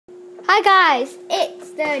Hi guys, it's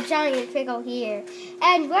the Giant Pickle here,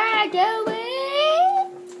 and we're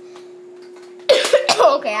doing.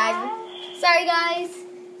 Sorry guys.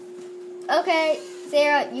 Okay,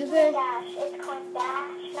 Sarah, you can. Dash. It's coin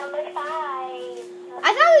dash number 5.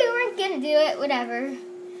 I thought we weren't gonna do it. Whatever.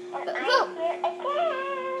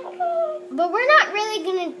 But we're not really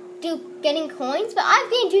gonna do getting coins. But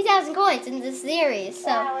I've gained 2,000 coins in this series, so.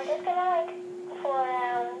 Yeah, we're just gonna fool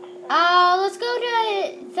around. Let's go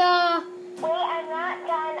to the. Wait, I'm not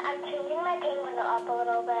done. I'm changing my penguin up a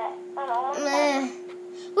little bit. I'm almost done.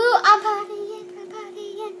 Woo, I'm partying.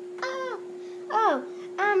 Oh,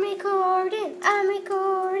 I'm recording.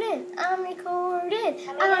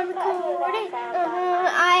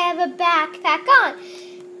 I have a backpack on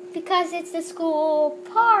because it's the school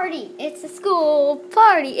party. It's the school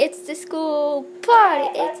party.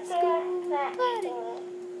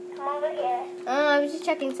 Come over here. I was just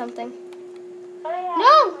checking something. Hurry up.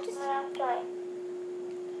 No, just. Hurry.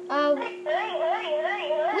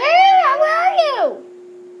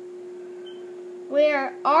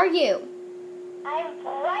 Where are you? I'm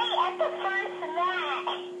right at the first mat.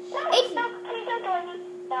 No, please don't join me.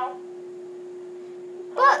 No.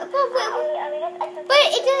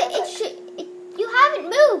 You haven't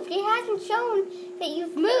moved. It hasn't shown that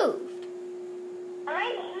you've moved. I'm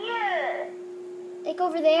right here. Like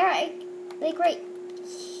over there, like right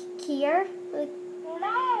here. Like,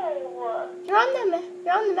 no. You're on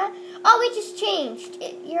the map. Oh, it just changed.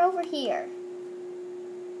 You're over here.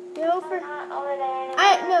 You're over. I'm not over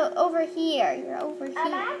there. No, over here. You're over here.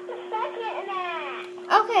 I'm at the second mat.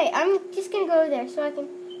 Okay, I'm just gonna go there so I can.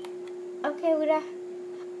 Okay,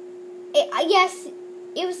 yes,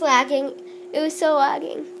 it was lagging. It was so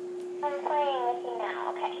lagging. I'm playing with you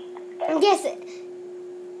now. Okay. I'm guessing.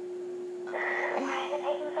 Why is it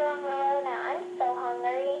taking so long to load now? I'm so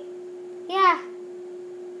hungry. Yeah.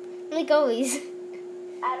 Like always.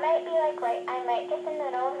 I might just in the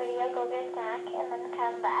middle of the video go get a snack and then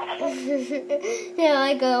come back. Yeah,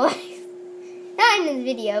 like always. Not in the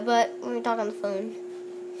video, but when we talk on the phone.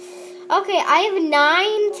 Okay, I have a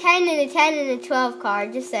 9, 10, and a 10 and a 12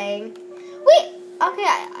 card, just saying. Wait, okay,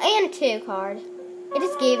 and a 2 card. It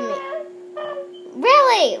just gave me.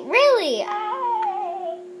 Really?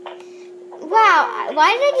 Wow,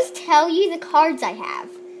 why did I just tell you the cards I have?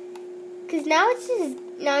 Because now it's just,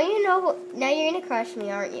 now you know, now you're going to crush me,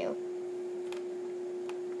 aren't you?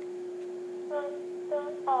 Oh, that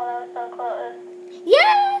was so close.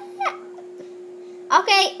 Yeah!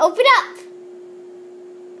 Okay, open up.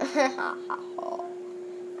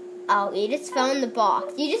 Oh, you just fell in the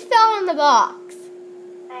box. You just fell in the box.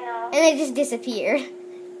 I know. And it just disappeared.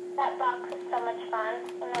 That box was so much fun.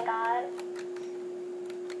 Oh my god.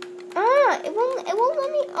 It won't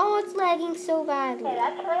let me. Oh, it's lagging so badly. Okay,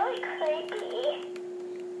 that's really creepy.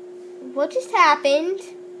 What just happened?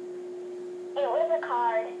 It was a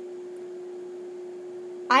card.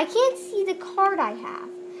 I can't see the card I have.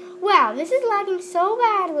 Wow, this is lagging so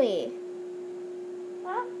badly.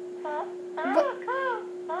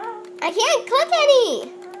 I can't click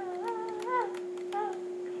any.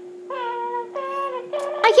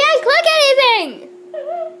 I can't click anything.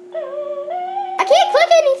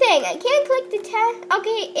 I can't click the 10.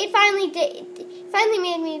 Okay, it finally did. It finally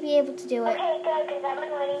made me be able to do it. Okay, good, because I've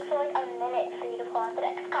been waiting for like a minute for you to pull out the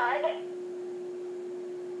next card.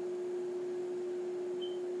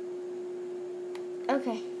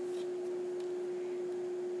 Okay.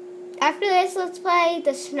 After this, let's play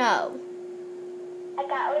the snow. I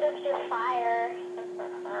got rid of your fire.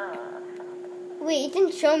 Wait, it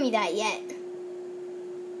didn't show me that yet.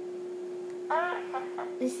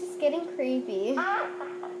 This is getting creepy.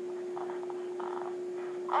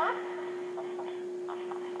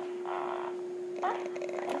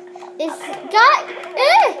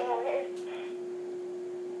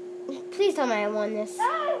 Please tell me I won this.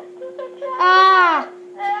 Wow,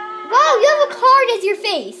 you have a card as your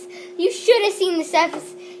face. You should have seen this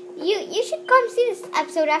episode. You should come see this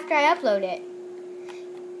episode after I upload it.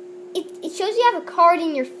 It shows you have a card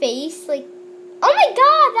in your face. Like, oh my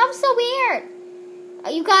god, that was so weird.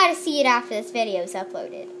 You gotta see it after this video is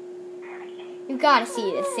uploaded. You gotta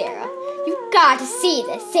see this, Sarah. You gotta see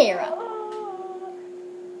this, Sarah.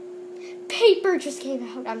 Paper just came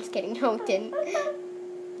out. I'm just kidding. No, it didn't.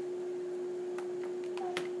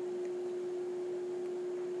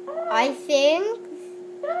 I think.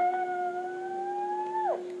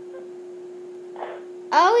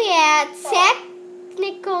 Oh yeah,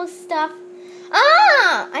 technical stuff.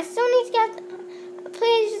 I still need to get.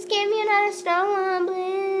 Please just give me another snow one,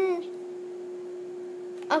 please.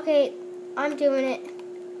 Okay, I'm doing it.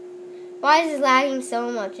 Why is it lagging so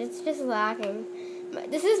much? It's just lagging.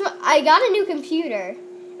 I got a new computer,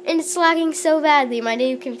 and it's lagging so badly. My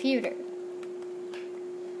new computer.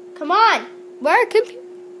 Come on, where computer?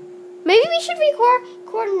 Maybe we should record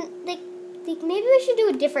like maybe we should do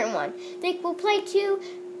a different one. Like we'll play 2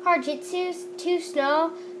 hard jitsus, 2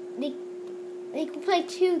 snow. Like we'll play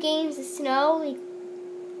 2 games of snow. Like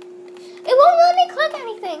it won't let me click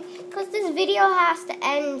anything because this video has to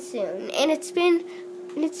end soon, and it's been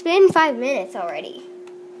 5 minutes already.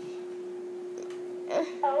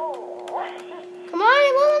 Oh. Come on,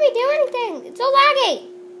 it won't let me do anything. It's so laggy.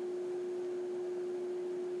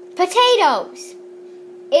 Potatoes.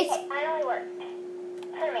 It's It finally worked.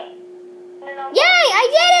 For me. No. yay! I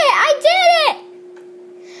did it!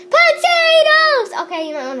 Potatoes. Okay,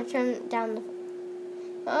 you might want to turn down the.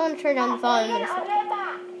 I want to turn down the volume. I'll get it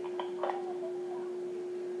back.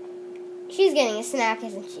 She's getting a snack,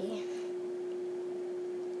 isn't she?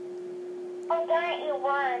 Oh, darn it, you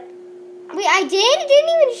won. Wait, I did? It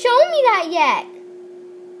didn't even show me that yet.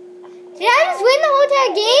 Did I just win the whole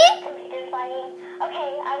entire game? Computer's lagging. Okay,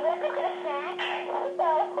 I'm gonna go get a snack.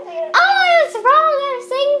 Oh, I was wrong. I was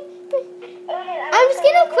saying. I'm just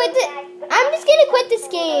gonna quit this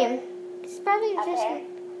game. It's probably just. Okay.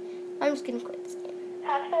 I'm just gonna quit this game.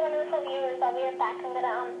 Talk to the wonderful viewers. I'll be right back. I'm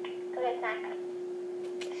gonna go get a snack.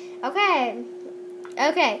 Okay.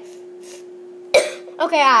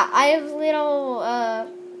 Okay, I have a little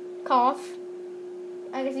cough,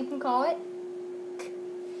 I guess you can call it.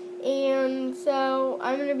 And so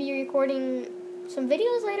I'm going to be recording some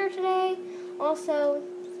videos later today. Also,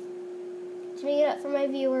 to make it up for my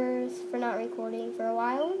viewers for not recording for a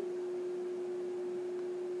while.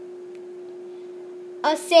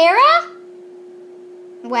 Sarah?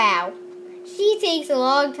 Wow. She takes a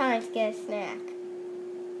long time to get a snack.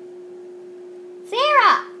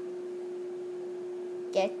 Sarah!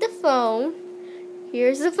 Get the phone.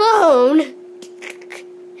 Here's the phone.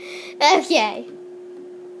 Okay.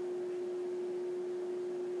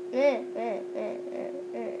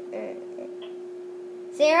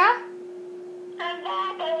 Sarah? I'm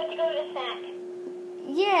back. I went to go to the snack.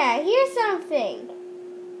 Yeah, here's something.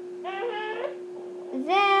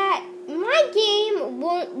 That my game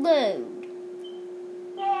won't load.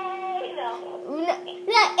 Yay, no. And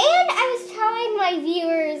I was telling my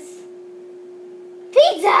viewers,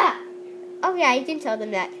 pizza! Oh yeah, you can tell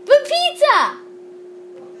them that. But pizza!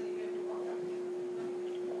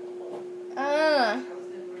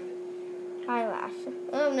 Eyelash.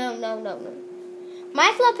 Oh, no.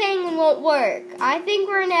 My Club Penguin won't work. I think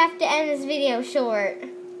we're going to have to end this video short.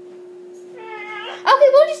 Okay,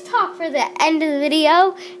 we'll just talk for the end of the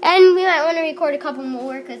video. And we might want to record a couple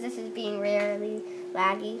more because this is being rarely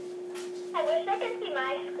laggy. I wish I could see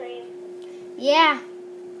my screen. Yeah.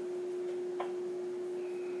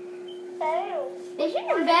 So, They should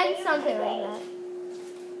invent something like that.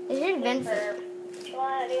 They should invent something. What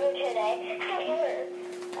want to do today?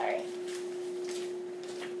 Sorry.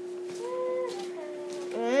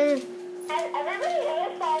 Has everybody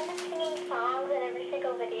noticed that I've been singing songs in every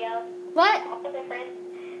single video? What? All different.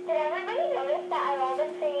 Did everybody notice that I've all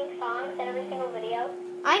been singing songs in every single video?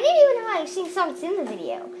 I didn't even know how to sing songs in the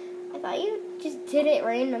video. I thought you just did it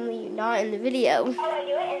randomly, not in the video. Oh, I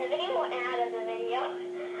do it in the video and out of the video.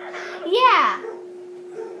 Yeah.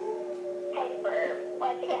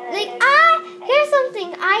 Here's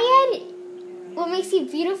something. I had what makes you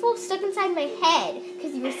beautiful stuck inside my head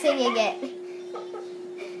because you were singing it.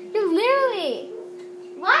 No, literally.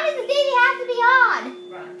 Why does the baby have to be on?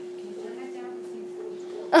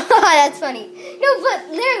 That's funny. No, but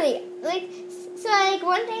literally, so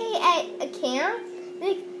one day at a camp,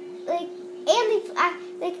 I'm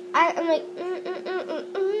like,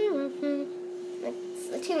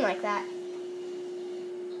 a tune like that.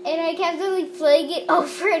 And I kept playing it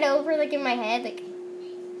over and over, in my head,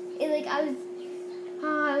 I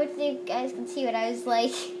wish you guys could see what I was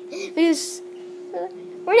like.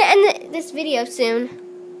 We're gonna end this video soon.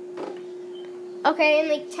 Okay, in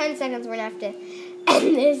 10 seconds we're gonna have to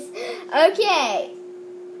end this. Okay.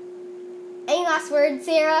 Any last words,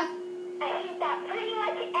 Sarah? I think that pretty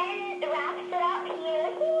much wraps it up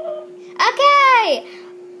here. Okay.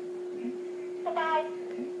 Goodbye.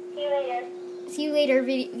 See you later. See you later,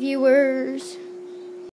 viewers.